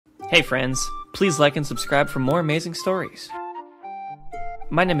Hey friends, please like and subscribe for more amazing stories.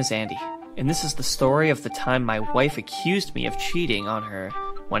 My name is Andy, and this is the story of the time my wife accused me of cheating on her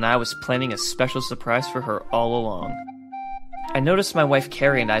when I was planning a special surprise for her all along. I noticed my wife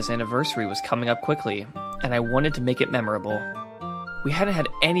Carrie and I's anniversary was coming up quickly, and I wanted to make it memorable. We hadn't had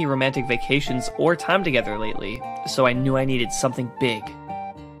any romantic vacations or time together lately, so I knew I needed something big.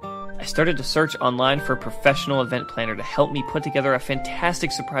 I started to search online for a professional event planner to help me put together a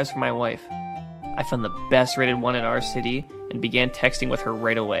fantastic surprise for my wife. I found the best rated one in our city and began texting with her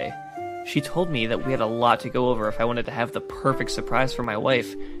right away. She told me that we had a lot to go over if I wanted to have the perfect surprise for my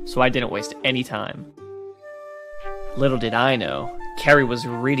wife, so I didn't waste any time. Little did I know, Carrie was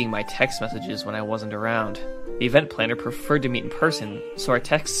reading my text messages when I wasn't around. The event planner preferred to meet in person, so our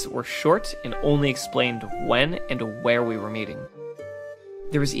texts were short and only explained when and where we were meeting.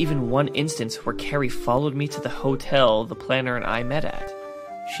 There was even one instance where Carrie followed me to the hotel the planner and I met at.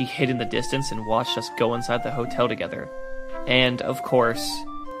 She hid in the distance and watched us go inside the hotel together. And, of course,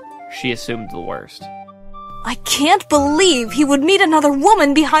 she assumed the worst. I can't believe he would meet another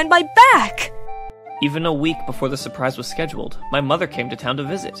woman behind my back! Even a week before the surprise was scheduled, my mother came to town to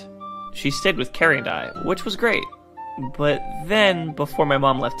visit. She stayed with Carrie and I, which was great. But then, before my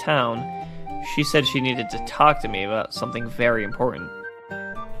mom left town, she said she needed to talk to me about something very important.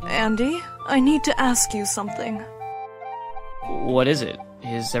 Andy, I need to ask you something. What is it?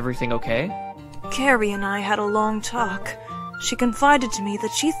 Is everything okay? Carrie and I had a long talk. She confided to me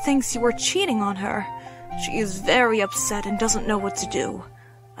that she thinks you are cheating on her. She is very upset and doesn't know what to do.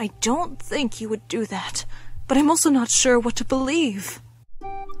 I don't think you would do that, but I'm also not sure what to believe.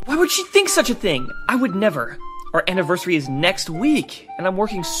 Why would she think such a thing? I would never. Our anniversary is next week, and I'm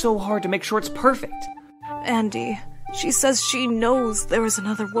working so hard to make sure it's perfect. Andy, she says she knows there is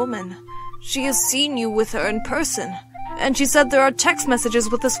another woman. She has seen you with her in person, and she said there are text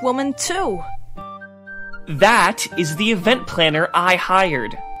messages with this woman too. That is the event planner I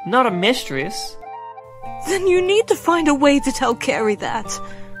hired, not a mistress. Then you need to find a way to tell Carrie that.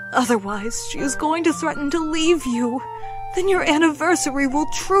 Otherwise, she is going to threaten to leave you. Then your anniversary will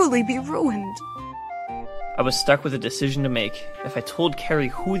truly be ruined. I was stuck with a decision to make. If I told Carrie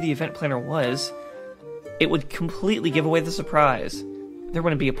who the event planner was, it would completely give away the surprise. There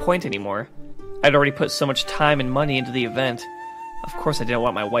wouldn't be a point anymore. I'd already put so much time and money into the event. Of course I didn't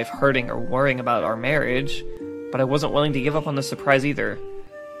want my wife hurting or worrying about our marriage, but I wasn't willing to give up on the surprise either.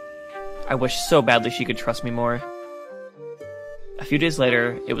 I wished so badly she could trust me more. A few days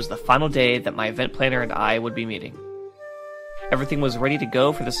later, it was the final day that my event planner and I would be meeting. Everything was ready to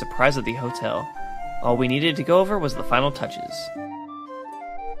go for the surprise at the hotel. All we needed to go over was the final touches.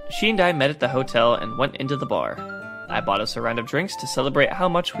 She and I met at the hotel and went into the bar. I bought us a round of drinks to celebrate how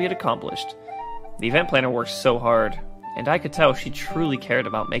much we had accomplished. The event planner worked so hard, and I could tell she truly cared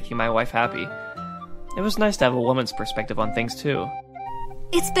about making my wife happy. It was nice to have a woman's perspective on things too.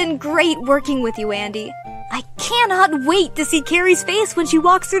 It's been great working with you, Andy. I cannot wait to see Carrie's face when she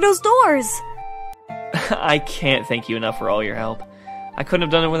walks through those doors. I can't thank you enough for all your help. I couldn't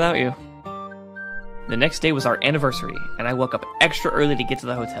have done it without you. The next day was our anniversary, and I woke up extra early to get to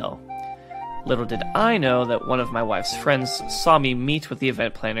the hotel. Little did I know that one of my wife's friends saw me meet with the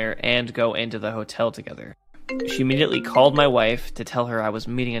event planner and go into the hotel together. She immediately called my wife to tell her I was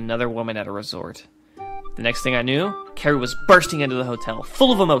meeting another woman at a resort. The next thing I knew, Carrie was bursting into the hotel,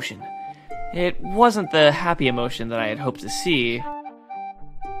 full of emotion. It wasn't the happy emotion that I had hoped to see.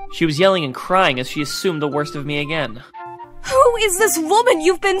 She was yelling and crying as she assumed the worst of me again. Who is this woman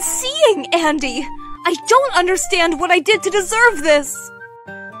you've been seeing, Andy? I don't understand what I did to deserve this.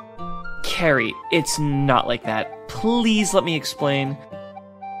 Carrie, it's not like that. Please let me explain.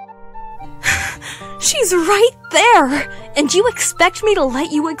 She's right there, and you expect me to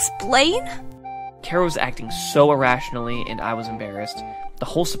let you explain? Carrie was acting so irrationally, and I was embarrassed. The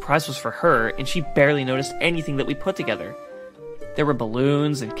whole surprise was for her, and she barely noticed anything that we put together. There were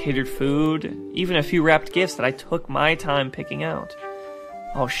balloons and catered food, even a few wrapped gifts that I took my time picking out.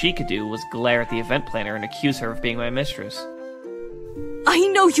 All she could do was glare at the event planner and accuse her of being my mistress. I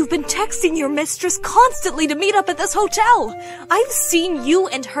know you've been texting your mistress constantly to meet up at this hotel. I've seen you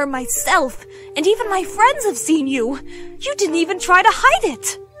and her myself, and even my friends have seen you. You didn't even try to hide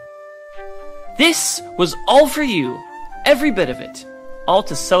it. This was all for you. Every bit of it. All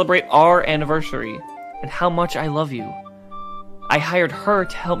to celebrate our anniversary, and how much I love you. I hired her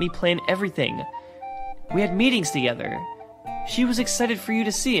to help me plan everything. We had meetings together. She was excited for you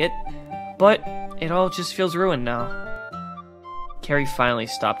to see it, but it all just feels ruined now. Carrie finally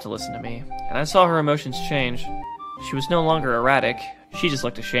stopped to listen to me, and I saw her emotions change. She was no longer erratic. She just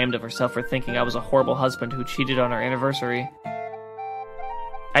looked ashamed of herself for thinking I was a horrible husband who cheated on our anniversary.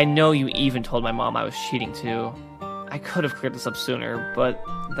 I know you even told my mom I was cheating too. I could have cleared this up sooner, but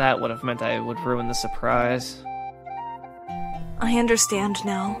that would have meant I would ruin the surprise. I understand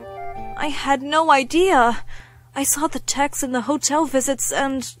now. I had no idea. I saw the texts and the hotel visits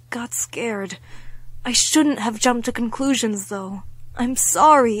and got scared. I shouldn't have jumped to conclusions, though. I'm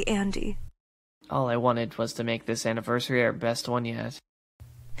sorry, Andy. All I wanted was to make this anniversary our best one yet.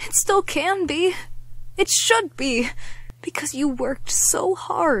 It still can be. It should be. Because you worked so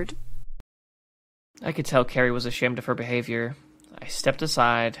hard. I could tell Carrie was ashamed of her behavior. I stepped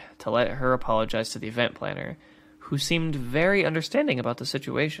aside to let her apologize to the event planner, who seemed very understanding about the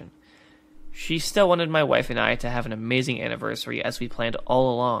situation. She still wanted my wife and I to have an amazing anniversary as we planned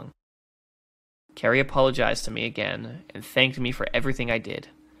all along. Carrie apologized to me again and thanked me for everything I did.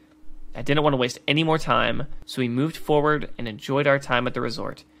 I didn't want to waste any more time, so we moved forward and enjoyed our time at the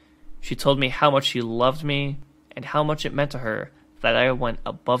resort. She told me how much she loved me and how much it meant to her that I went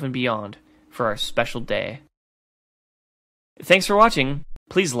above and beyond for our special day. Thanks for watching.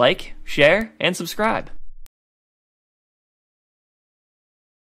 Please like, share, and subscribe.